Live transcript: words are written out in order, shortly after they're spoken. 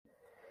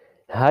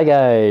Hi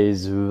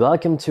guys,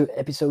 welcome to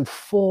episode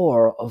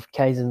 4 of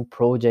Kaizen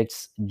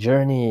Project's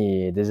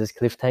journey. This is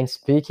Cliff Tank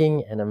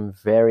speaking, and I'm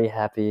very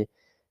happy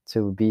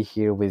to be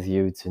here with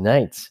you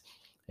tonight.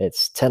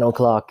 It's 10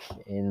 o'clock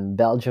in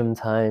Belgium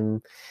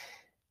time,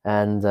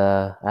 and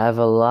I have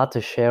a lot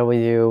to share with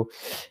you.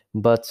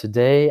 But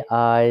today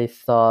I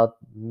thought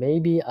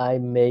maybe I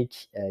make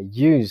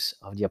use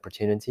of the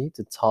opportunity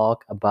to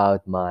talk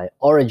about my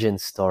origin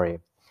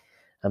story.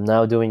 I'm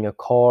now doing a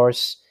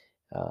course,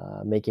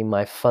 making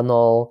my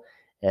funnel,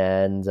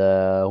 and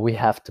we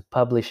have to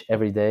publish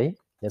every day.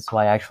 That's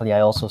why actually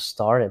I also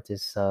started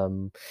this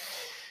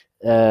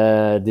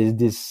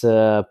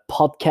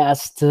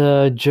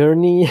podcast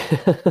journey.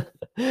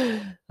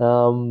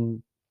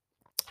 um,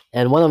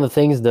 and one of the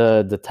things,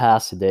 the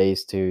task today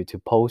is to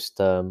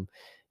post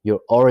your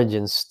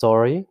origin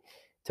story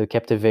to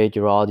captivate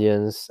your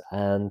audience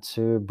and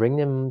to bring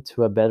them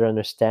to a better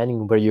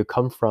understanding where you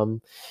come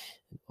from,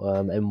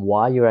 and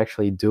why you're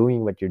actually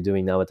doing what you're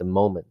doing now at the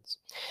moment.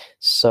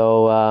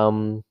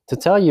 So to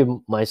tell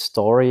you my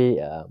story,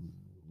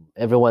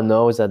 everyone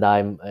knows that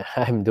I'm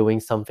I'm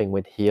doing something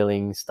with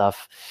healing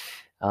stuff,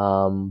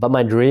 but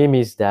my dream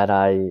is that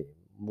I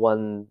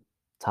one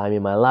time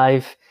in my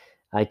life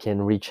I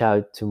can reach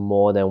out to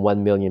more than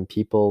 1 million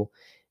people,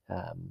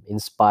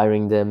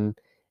 inspiring them,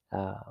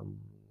 um,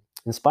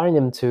 inspiring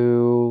them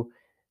to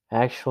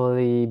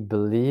actually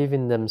believe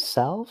in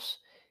themselves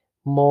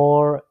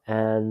more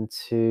and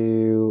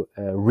to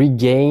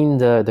regain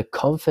the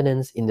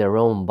confidence in their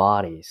own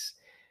bodies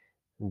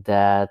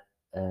that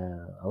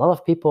a lot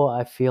of people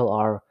I feel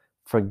are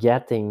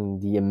forgetting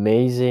the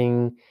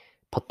amazing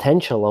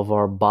potential of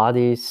our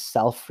body's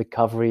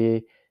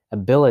self-recovery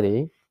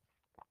ability,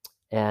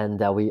 and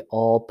that we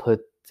all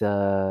put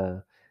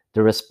the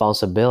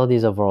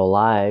responsibilities of our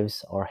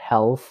lives, our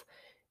health,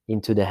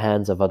 into the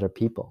hands of other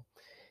people.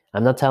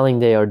 I'm not telling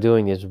they are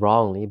doing this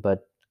wrongly,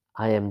 but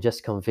I am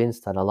just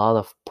convinced that a lot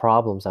of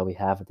problems that we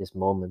have at this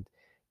moment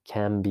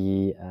can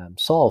be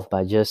solved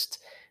by just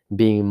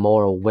being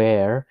more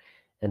aware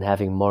and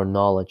having more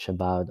knowledge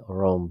about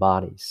our own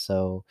bodies.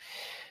 So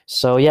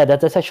yeah,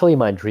 that's actually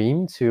my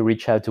dream, to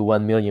reach out to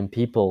 1 million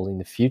people in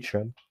the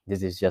future.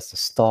 This is just a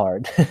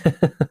start,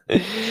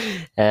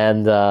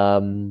 and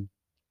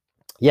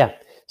yeah.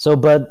 So,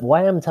 but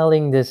why I'm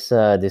telling this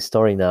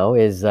story now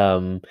is,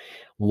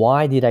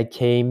 why did I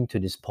came to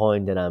this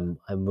point that I'm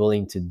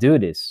willing to do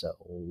this? So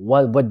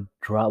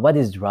what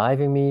is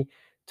driving me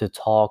to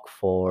talk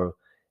for,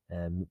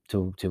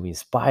 to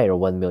inspire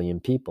 1 million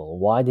people?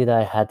 Why did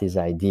I had this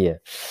idea?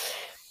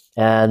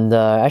 And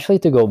actually,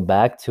 to go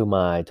back to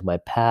my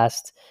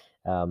past.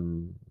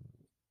 Um,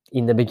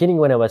 in the beginning,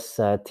 when I was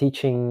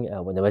teaching,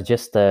 when I was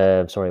just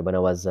when I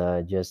was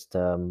just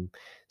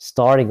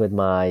starting with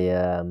my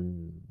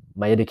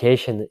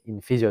education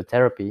in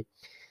physiotherapy,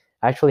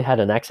 I actually had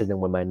an accident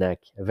with my neck,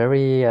 a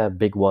very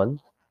big one,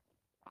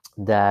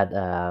 that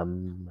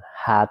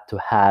had to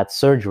had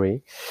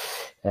surgery.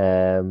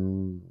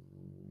 Um,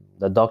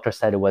 the doctor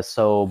said it was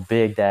so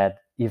big that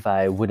if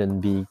I wouldn't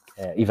be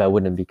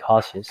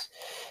cautious,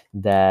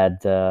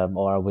 that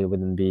or we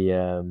wouldn't be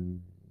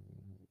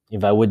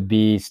if I would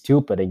be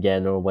stupid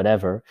again or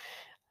whatever,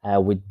 I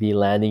would be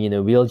landing in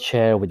a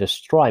wheelchair with a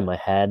straw in my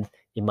head,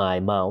 in my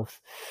mouth,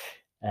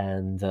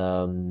 and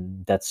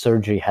that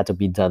surgery had to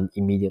be done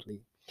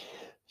immediately.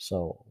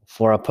 So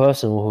for a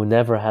person who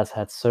never has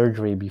had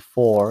surgery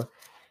before,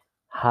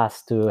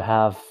 has to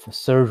have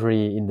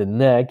surgery in the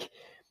neck,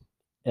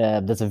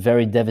 that's a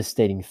very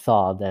devastating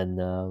thought.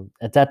 And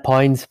at that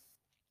point,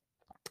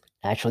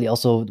 actually,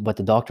 also what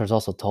the doctors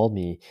also told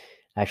me,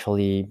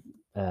 actually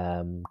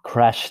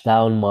crashed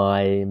down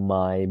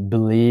my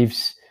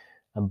beliefs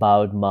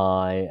about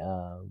my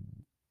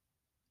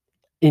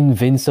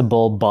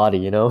invincible body,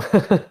 you know.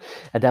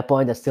 At that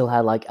point I still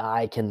had like,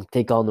 I can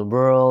take on the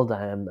world,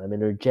 I'm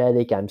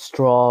energetic, I'm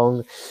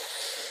strong,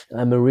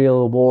 I'm a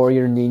real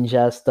warrior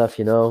ninja stuff,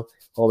 you know,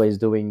 always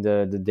doing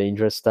the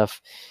dangerous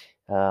stuff.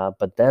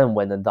 But then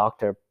when the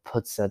doctor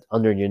puts it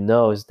under your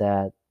nose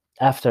that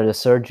after the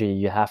surgery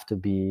you have to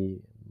be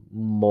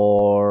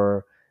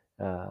more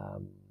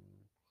um,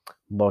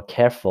 more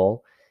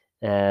careful,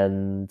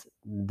 and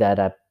that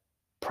I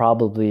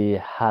probably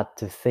had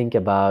to think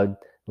about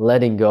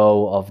letting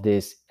go of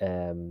this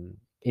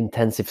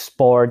intensive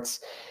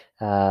sports,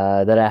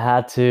 that I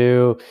had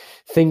to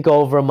think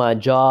over my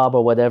job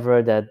or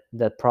whatever,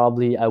 that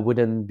probably I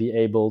wouldn't be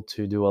able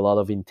to do a lot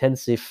of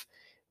intensive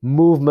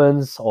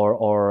movements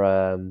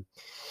or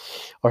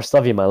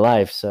stuff in my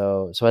life.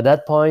 So at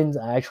that point,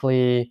 I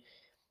actually,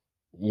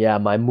 yeah,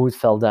 my mood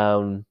fell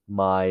down.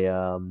 My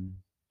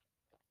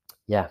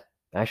yeah,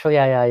 actually,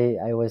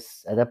 I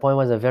was at that point,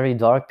 was a very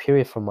dark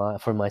period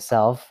for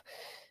myself,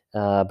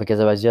 because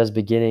I was just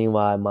beginning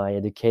my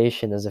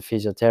education as a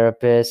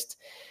physiotherapist.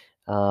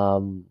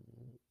 Um,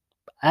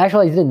 I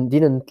actually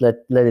didn't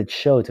let it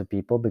show to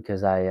people,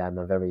 because I'm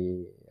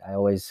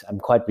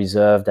quite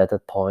reserved at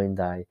that point.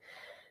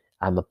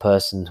 I'm a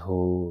person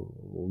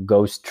who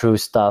goes through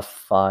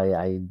stuff.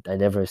 I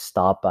never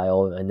stop. I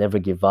never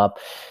give up.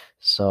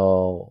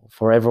 So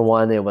for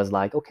everyone, it was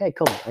like, okay,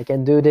 come, I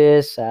can do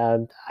this.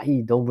 And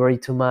I don't worry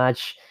too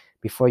much.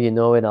 Before you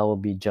know it, I will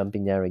be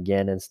jumping there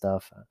again and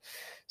stuff.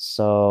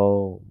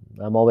 So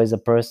I'm always a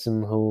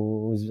person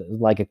who's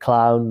like a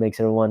clown, makes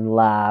everyone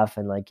laugh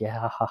and like, yeah,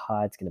 ha, ha,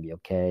 ha, it's gonna be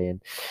okay.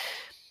 And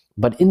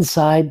but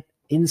inside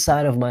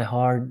of my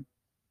heart,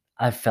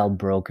 I felt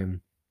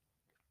broken.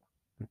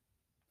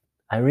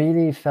 I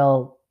really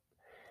felt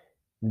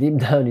deep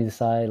down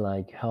inside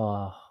like,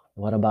 oh,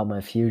 what about my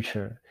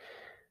future?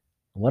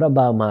 What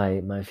about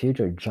my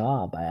future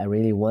job? I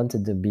really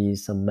wanted to be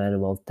some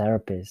manual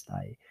therapist.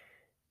 I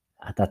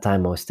At that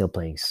time I was still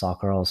playing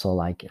soccer also,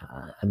 like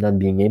I'm not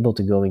being able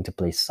to going to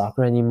play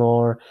soccer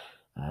anymore.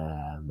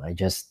 I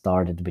just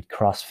started with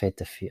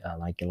CrossFit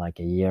like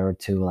a year or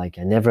two. Like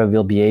I never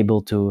will be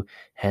able to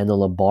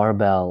handle a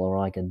barbell or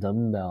like a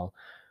dumbbell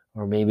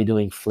or maybe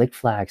doing flick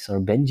flacks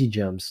or bungee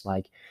jumps.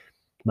 Like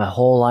my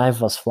whole life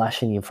was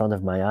flashing in front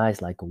of my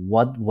eyes, like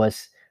what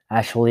was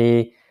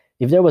actually,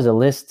 if there was a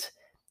list,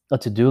 a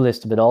to-do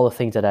list with all the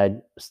things that I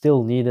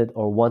still needed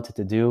or wanted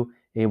to do,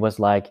 it was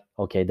like,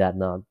 okay, that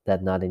not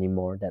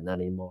anymore, that not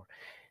anymore.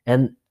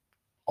 And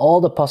all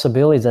the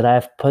possibilities that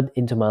I've put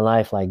into my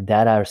life, like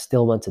that I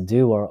still want to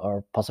do,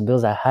 or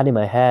possibilities I had in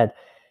my head,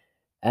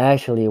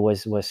 actually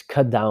was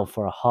cut down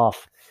for a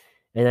half.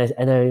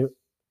 And I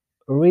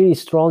really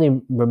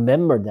strongly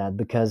remember that,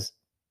 because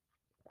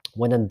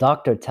when a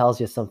doctor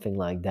tells you something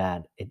like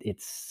that,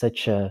 it's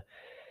such a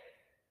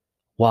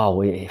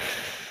wow. It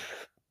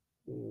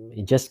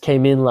just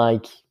came in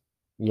like,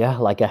 yeah,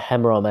 like a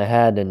hammer on my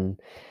head. And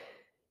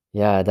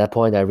yeah, at that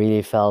point I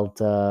really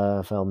felt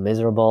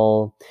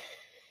miserable.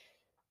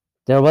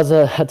 There was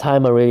a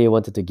time I really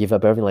wanted to give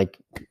up everything. Like,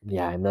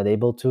 yeah, I'm not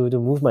able to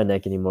move my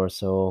neck anymore,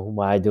 so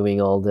why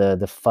doing all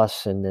the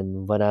fuss,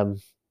 and what am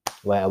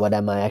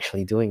I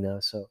actually doing now?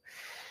 So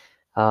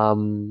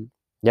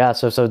yeah,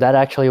 so that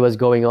actually was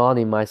going on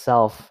in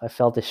myself. I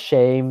felt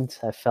ashamed,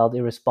 I felt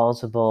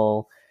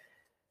irresponsible.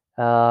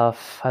 I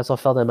also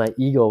felt that my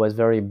ego was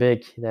very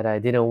big, that I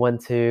didn't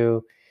want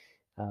to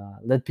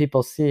let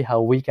people see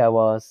how weak I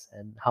was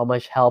and how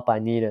much help I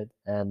needed.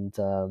 And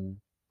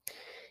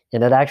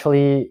that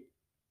actually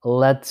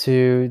led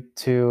to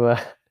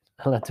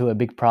led to a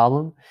big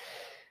problem.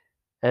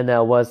 And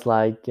I was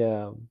like,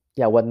 yeah,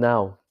 what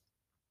now?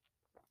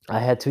 I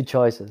had two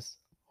choices.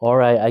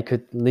 Or I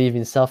could live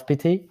in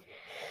self-pity,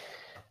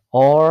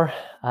 or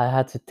I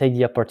had to take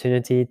the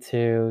opportunity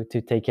to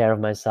take care of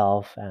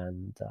myself,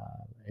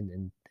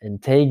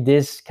 and take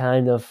this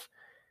kind of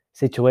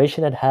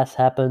situation that has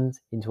happened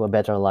into a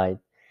better light.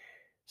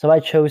 So I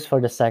chose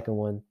for the second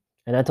one,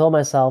 and I told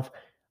myself,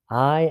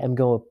 I am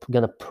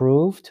gonna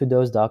prove to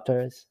those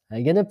doctors,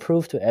 I'm gonna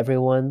prove to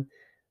everyone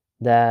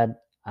that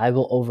I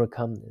will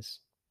overcome this.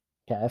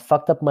 Okay, I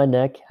fucked up my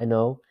neck, I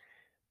know,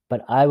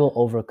 but I will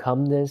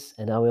overcome this,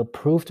 and I will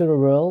prove to the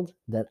world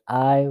that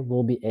I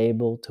will be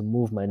able to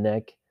move my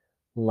neck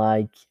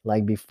like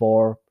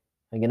before.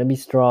 I'm gonna be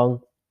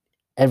strong.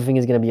 Everything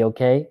is gonna be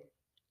okay,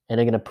 and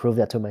I'm gonna prove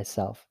that to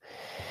myself.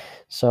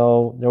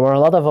 So there were a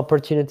lot of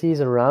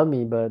opportunities around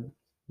me, but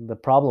the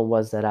problem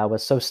was that I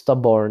was so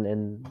stubborn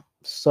and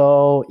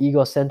so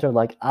ego-centered,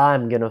 like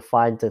I'm gonna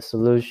find a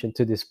solution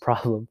to this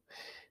problem,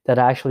 that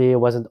actually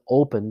wasn't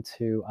open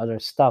to other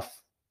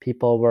stuff.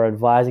 People were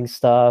advising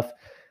stuff.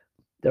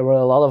 There were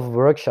a lot of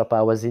workshop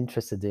I was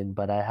interested in,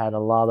 but I had a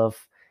lot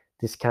of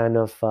this kind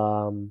of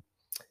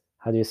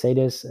how do you say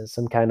this?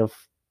 Some kind of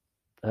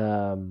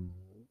um,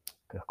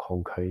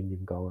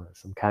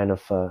 some kind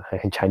of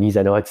in Chinese.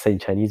 I know how to say in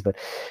Chinese, but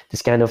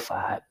this kind of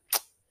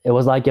it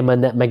was like a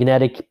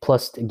magnetic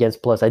plus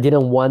against plus. I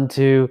didn't want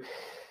to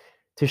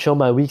show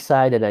my weak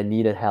side, and I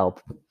needed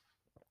help.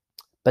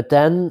 But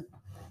then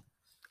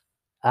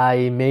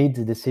I made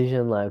the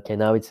decision like, okay,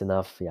 now it's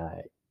enough. Yeah,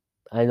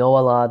 I know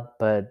a lot,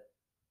 but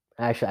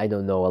actually I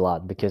don't know a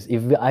lot, because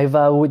if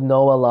I would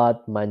know a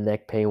lot, my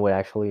neck pain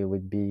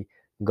would be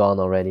gone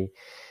already.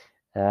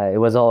 It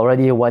was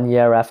already 1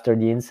 year after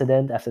the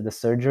incident, after the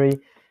surgery,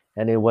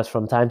 and it was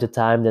from time to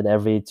time that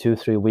every 2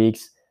 3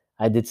 weeks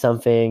I did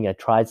something, I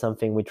tried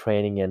something with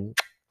training, and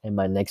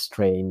my neck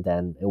strained,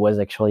 and it was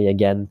actually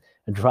again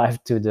a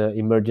drive to the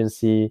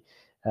emergency,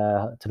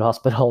 to the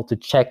hospital to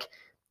check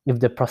if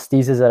the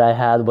prosthesis that I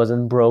had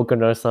wasn't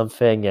broken or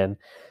something. And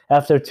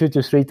after 2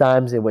 to 3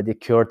 times, it would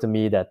occur to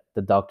me that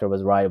the doctor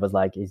was right. It was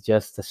like, it's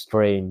just a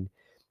strain,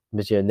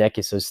 but your neck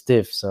is so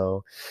stiff.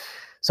 So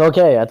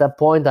okay, at that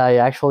point,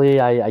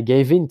 I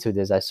gave in to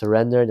this. I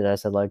surrendered, and I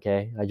said, like,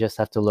 okay, I just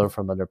have to learn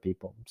from other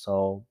people.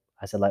 So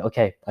I said, like,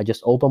 okay, I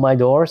just open my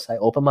doors, I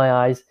open my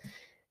eyes,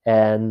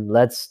 and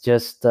let's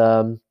just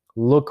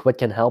look what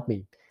can help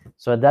me.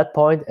 So at that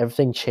point,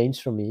 everything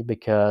changed for me,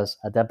 because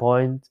at that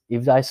point,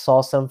 if I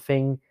saw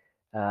something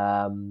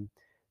um,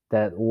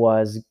 that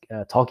was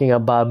talking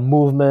about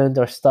movement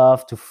or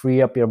stuff to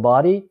free up your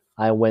body,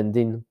 I went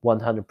in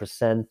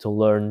 100% to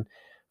learn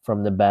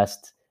from the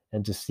best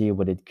and to see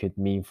what it could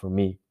mean for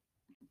me.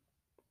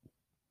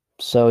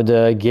 So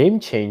the game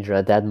changer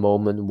at that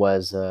moment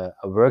was a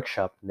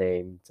workshop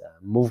named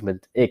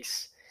Movement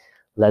X.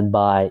 led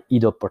by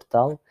Ido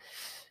Portal.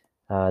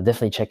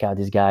 Definitely check out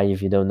this guy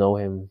if you don't know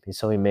him. He's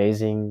so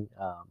amazing.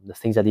 The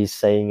things that he's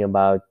saying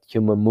about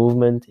human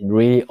movement, it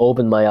really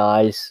opened my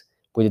eyes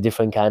with a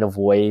different kind of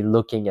way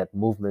looking at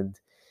movement.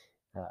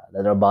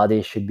 That our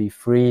body should be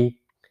free,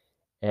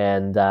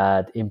 and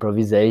that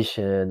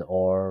improvisation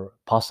or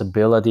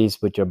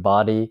possibilities with your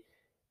body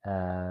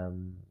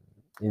um,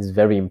 is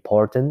very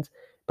important,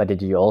 but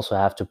that you also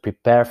have to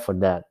prepare for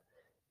that.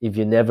 If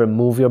you never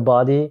move your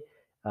body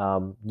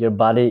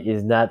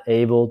is not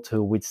able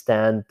to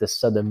withstand the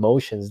sudden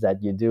motions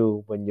that you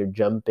do when you're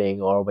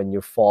jumping or when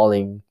you're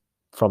falling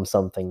from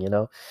something.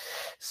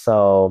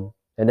 So,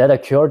 and that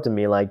occurred to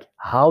me, like,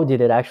 how did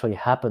it actually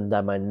happen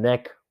that my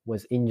neck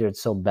was injured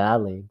so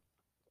badly?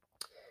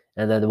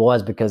 And that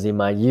was because in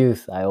my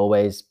youth I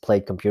always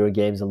played computer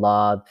games a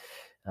lot,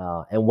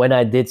 and when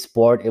I did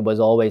sport, it was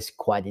always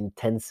quite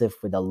intensive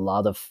with a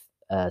lot of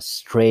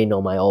strain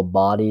on my whole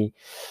body,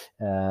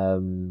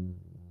 um,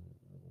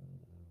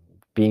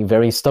 being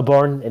very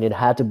stubborn, and it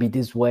had to be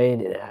this way,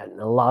 and it had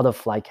a lot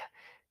of like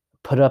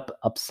put up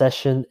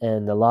obsession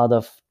and a lot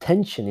of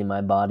tension in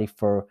my body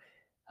for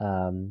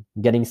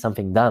getting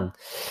something done.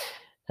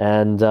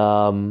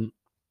 And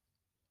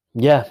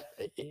yeah,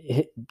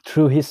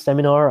 through his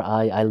seminar,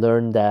 I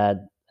learned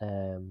that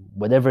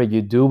whatever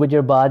you do with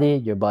your body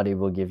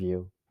will give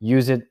you.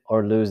 Use it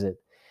or lose it.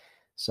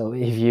 So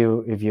if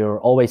you're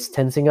always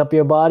tensing up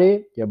your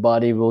body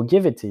will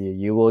give it to you.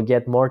 You will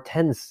get more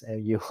tense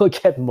and you will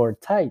get more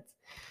tight.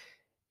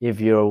 If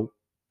you're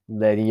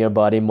letting your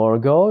body more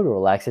go,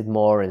 relax it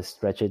more and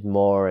stretch it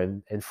more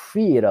and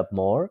free it up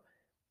more,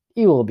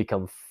 it will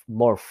become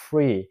more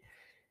free.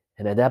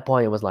 And at that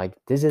point, it was like,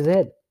 this is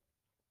it.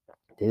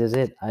 This is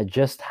it. I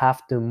just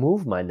have to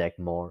move my neck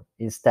more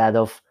instead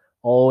of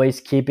always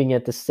keeping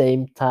it the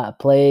same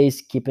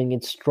place, keeping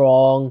it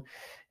strong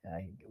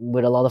uh,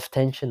 with a lot of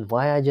tension.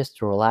 Why I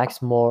just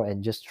relax more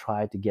and just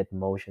try to get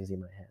motions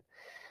in my head.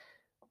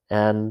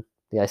 And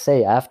like I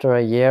say, after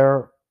a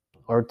year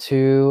or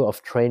two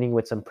of training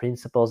with some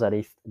principles that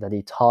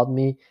he taught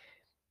me,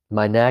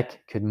 my neck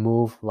could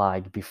move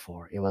like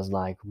before. It was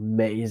like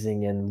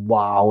amazing and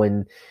wow.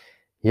 And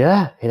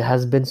yeah, it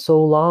has been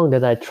so long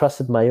that I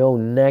trusted my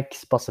own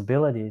neck's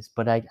possibilities,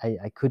 but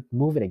I could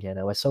move it again.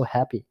 I was so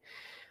happy.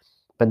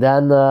 But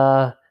then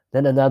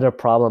another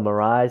problem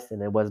arose,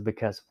 and it was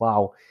because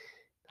wow,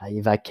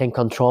 if I can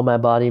control my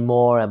body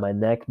more and my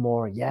neck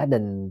more, yeah,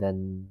 then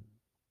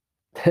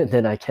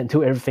then I can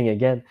do everything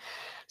again.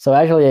 So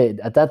actually,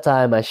 at that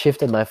time, I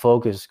shifted my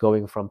focus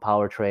going from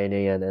power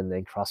training and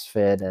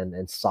CrossFit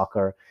and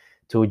soccer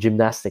to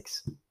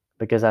gymnastics,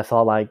 because I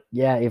thought like,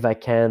 yeah, if I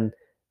can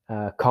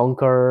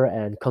conquer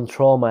and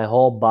control my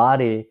whole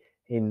body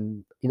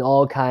in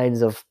all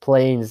kinds of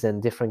planes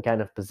and different kind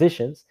of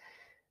positions,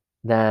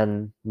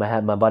 then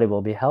my body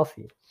will be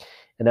healthy.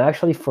 And I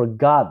actually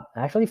forgot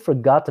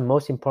the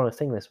most important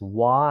thing is,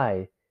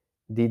 why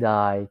did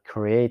I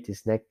create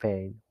this neck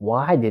pain?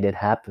 Why did it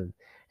happen?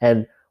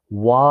 And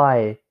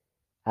why,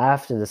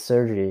 after the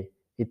surgery,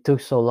 it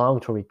took so long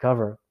to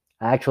recover?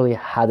 I actually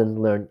hadn't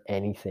learned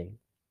anything,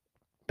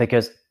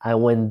 because I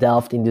went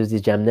delved into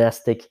this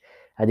gymnastic.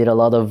 I did a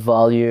lot of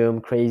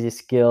volume, crazy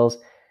skills,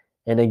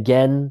 and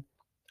again,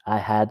 I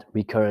had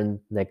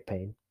recurrent neck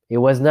pain. It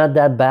was not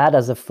that bad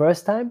as the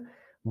first time,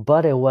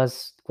 but it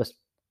was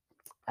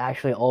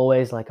actually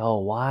always like, oh,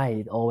 why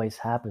it always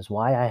happens?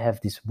 Why I have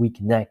this weak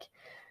neck?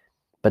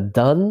 But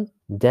then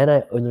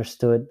I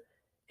understood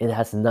it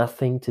has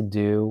nothing to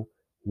do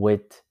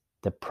with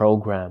the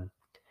program.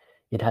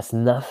 It has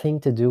nothing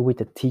to do with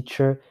the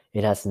teacher.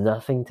 It has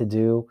nothing to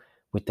do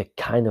with the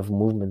kind of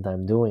movement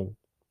I'm doing.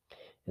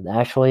 It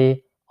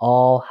actually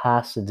all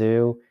has to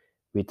do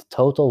with the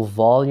total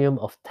volume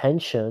of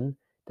tension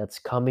that's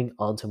coming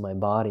onto my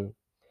body.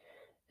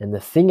 And the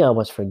thing I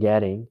was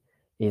forgetting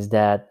is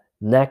that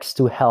next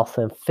to health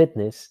and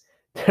fitness,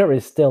 there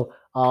is still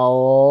a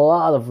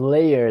lot of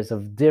layers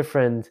of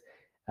different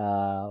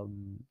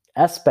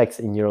aspects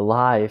in your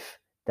life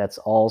that's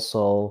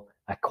also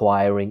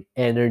acquiring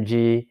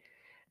energy,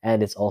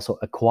 and it's also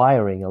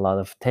acquiring a lot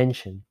of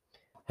tension.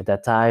 At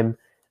that time,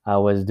 I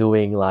was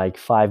doing like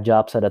 5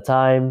 jobs at a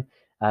time.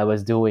 I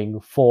was doing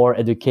 4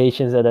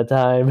 educations at a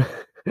time.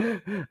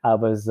 I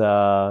was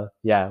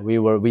yeah,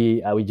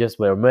 we just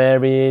were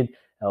married.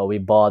 We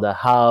bought a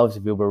house.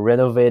 We were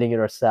renovating it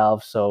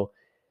ourselves. So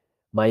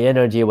my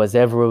energy was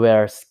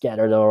everywhere,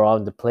 scattered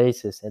around the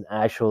places. And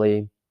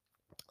actually,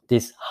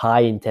 this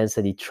high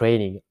intensity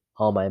training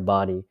on my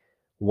body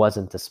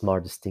wasn't the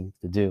smartest thing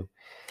to do.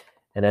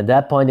 And at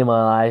that point in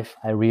my life,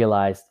 I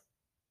realized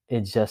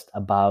it's just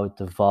about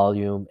the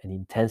volume and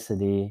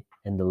intensity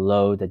and the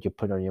load that you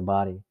put on your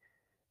body.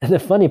 And the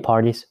funny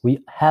part is,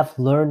 we have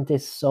learned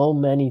this so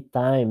many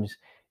times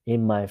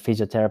in my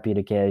physiotherapy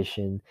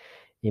education,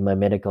 in my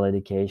medical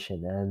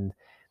education, and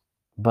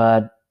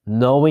but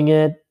knowing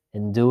it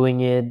and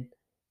doing it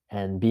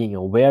and being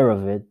aware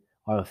of it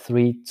are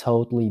 3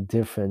 totally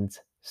different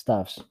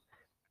stuffs.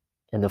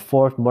 And the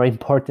fourth, more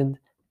important,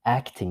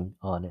 acting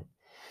on it.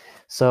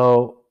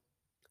 So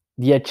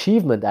the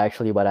achievement,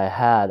 actually, what I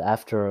had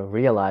after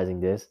realizing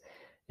this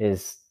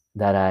is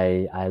that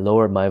I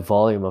lowered my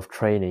volume of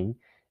training,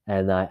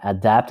 and I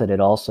adapted it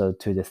also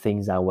to the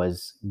things I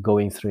was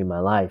going through in my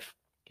life.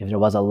 If there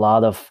was a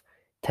lot of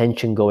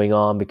tension going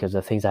on because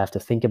of things I have to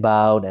think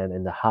about and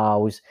in the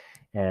house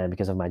and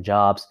because of my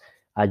jobs,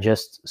 I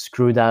just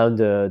screw down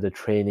the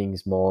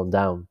trainings more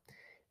down.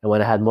 And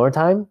when I had more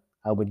time,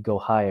 I would go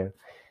higher.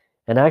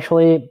 And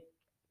actually,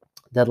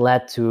 that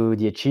led to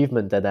the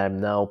achievement that I'm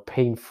now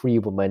pain free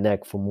with my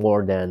neck for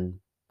more than,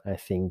 I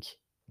think,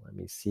 let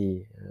me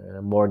see,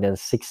 more than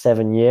 6,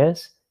 7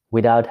 years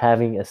without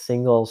having a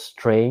single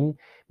strain.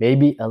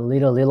 Maybe a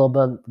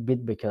little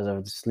bit because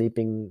of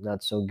sleeping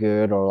not so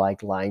good or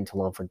like lying too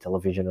long for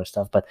television or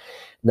stuff, but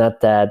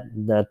not that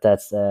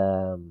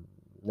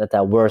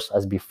worse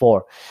as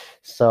before.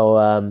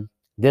 So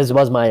this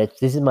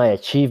is my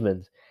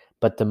achievement.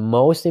 But the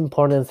most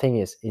important thing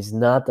is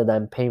not that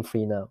I'm pain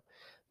free now.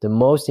 The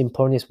most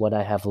important is what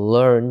I have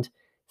learned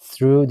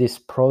through this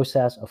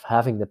process of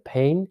having the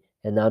pain,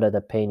 and now that the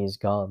pain is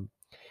gone.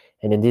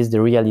 And it is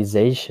the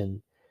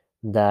realization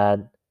that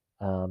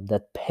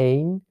that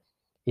pain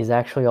is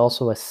actually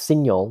also a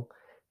signal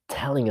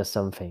telling us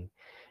something.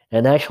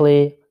 And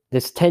actually,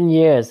 this 10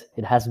 years,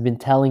 it has been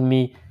telling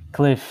me,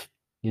 Cliff,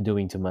 you're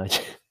doing too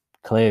much.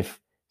 Cliff,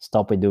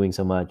 stop it doing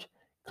so much.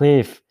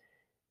 Cliff,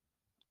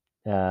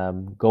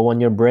 go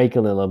on your break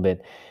a little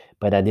bit.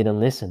 But I didn't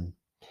listen.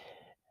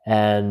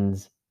 And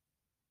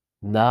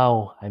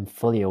now I'm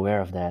fully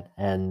aware of that.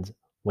 And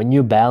when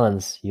you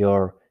balance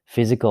your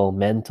physical,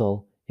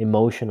 mental,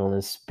 emotional,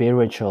 and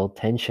spiritual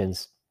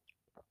tensions,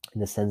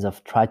 in the sense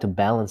of try to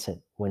balance it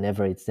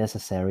whenever it's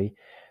necessary,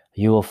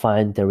 you will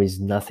find there is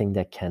nothing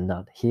that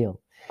cannot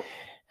heal.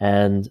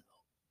 And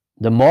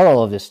the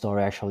moral of this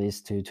story actually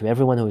is to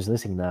everyone who is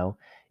listening now,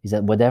 is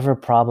that whatever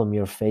problem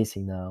you're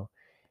facing now,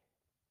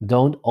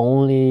 don't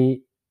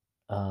only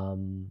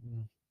um,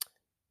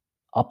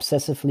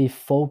 obsessively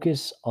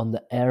focus on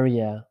the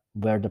area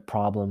where the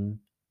problem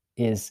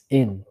is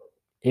in.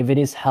 If it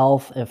is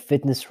health and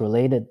fitness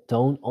related,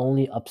 don't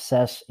only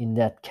obsess in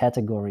that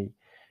category.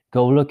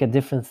 Go look at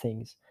different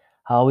things.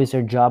 How is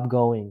your job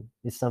going?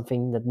 Is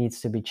something that needs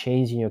to be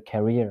changed in your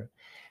career?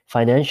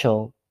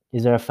 Financial,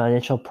 is there a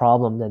financial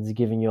problem that's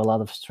giving you a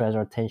lot of stress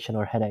or tension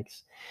or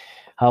headaches?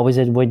 How is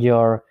it with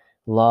your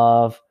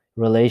love,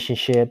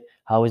 relationship?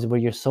 How is it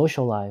with your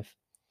social life?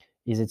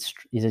 Is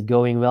it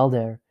going well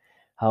there?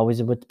 How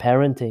is it with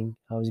parenting?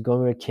 How is it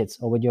going with your kids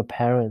or with your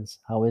parents?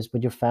 How is it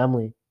with your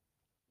family?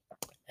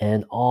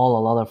 And a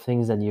lot of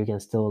things that you can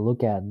still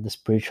look at, the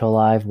spiritual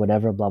life,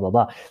 whatever, blah blah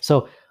blah.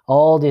 So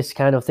all these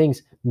kind of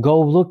things,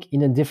 go look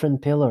in a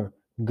different pillar,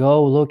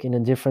 go look in a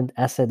different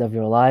asset of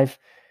your life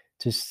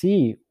to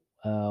see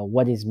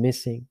what is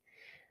missing.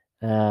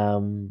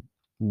 um,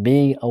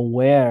 Being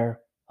aware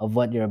of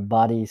what your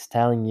body is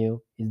telling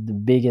you is the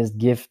biggest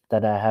gift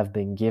that I have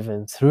been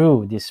given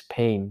through this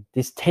pain.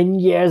 This 10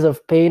 years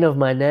of pain of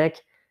my neck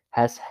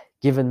has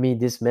given me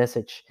this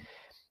message.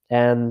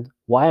 And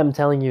why I'm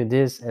telling you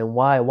this, and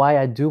why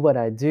I do what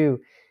I do,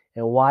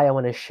 and why I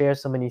want to share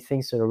so many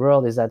things to the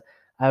world, is that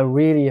I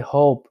really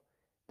hope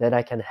that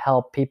I can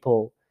help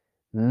people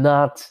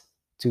not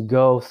to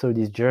go through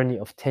this journey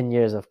of 10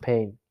 years of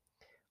pain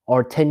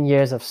or 10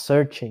 years of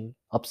searching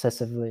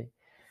obsessively.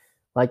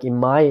 Like in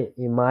my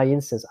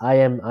instance,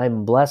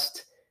 I'm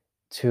blessed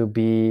to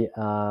be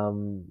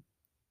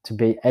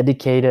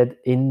educated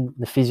in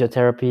the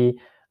physiotherapy.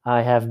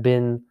 I have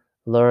been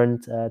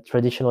learned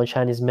traditional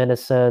Chinese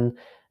medicine.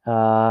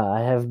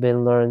 I have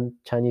been learned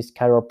Chinese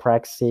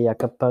chiropractic,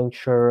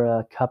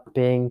 acupuncture,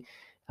 cupping.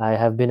 I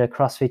have been a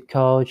CrossFit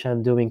coach.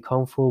 I'm doing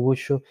Kung Fu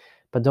Wushu.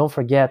 But don't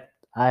forget,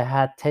 I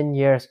had 10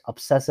 years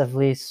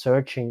obsessively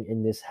searching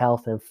in this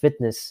health and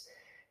fitness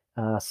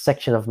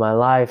section of my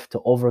life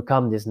to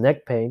overcome this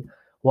neck pain,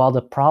 while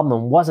the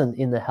problem wasn't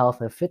in the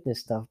health and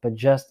fitness stuff, but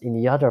just in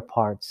the other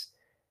parts.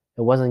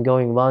 It wasn't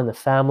going well in the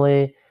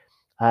family.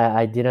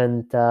 I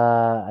didn't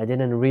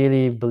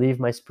really believe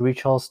my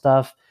spiritual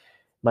stuff,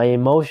 my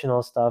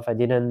emotional stuff. I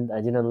didn't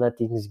let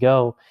things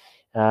go.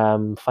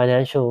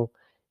 Financial,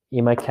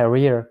 in my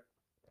career,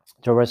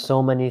 there were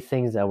so many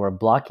things that were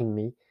blocking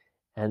me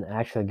and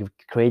actually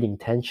creating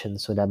tension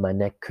so that my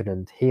neck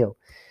couldn't heal.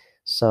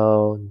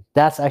 So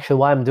that's actually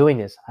why I'm doing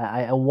this.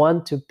 I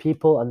want to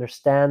people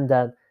understand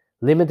that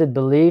limited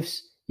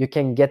beliefs, you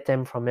can get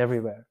them from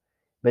everywhere,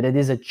 but it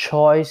is a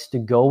choice to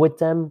go with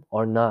them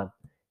or not.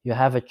 You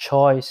have a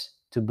choice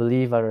to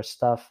believe other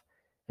stuff,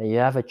 and you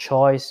have a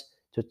choice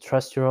to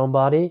trust your own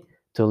body,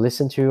 to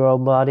listen to your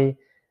own body.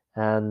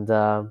 And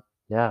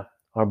yeah,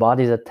 our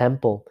body is a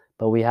temple,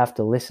 but we have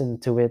to listen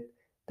to it,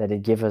 that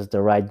it gives us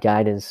the right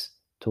guidance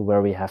to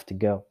where we have to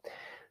go.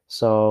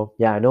 So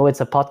yeah, I know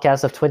it's a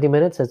podcast of 20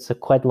 minutes. It's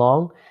quite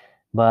long,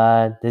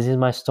 but this is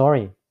my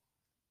story.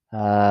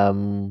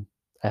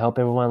 I hope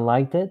everyone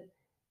liked it,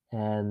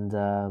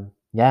 and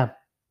yeah,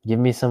 give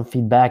me some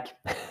feedback.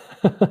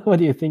 What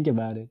do you think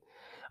about it?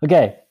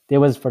 Okay, that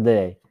was for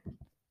today.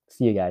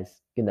 See you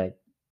guys. Good night.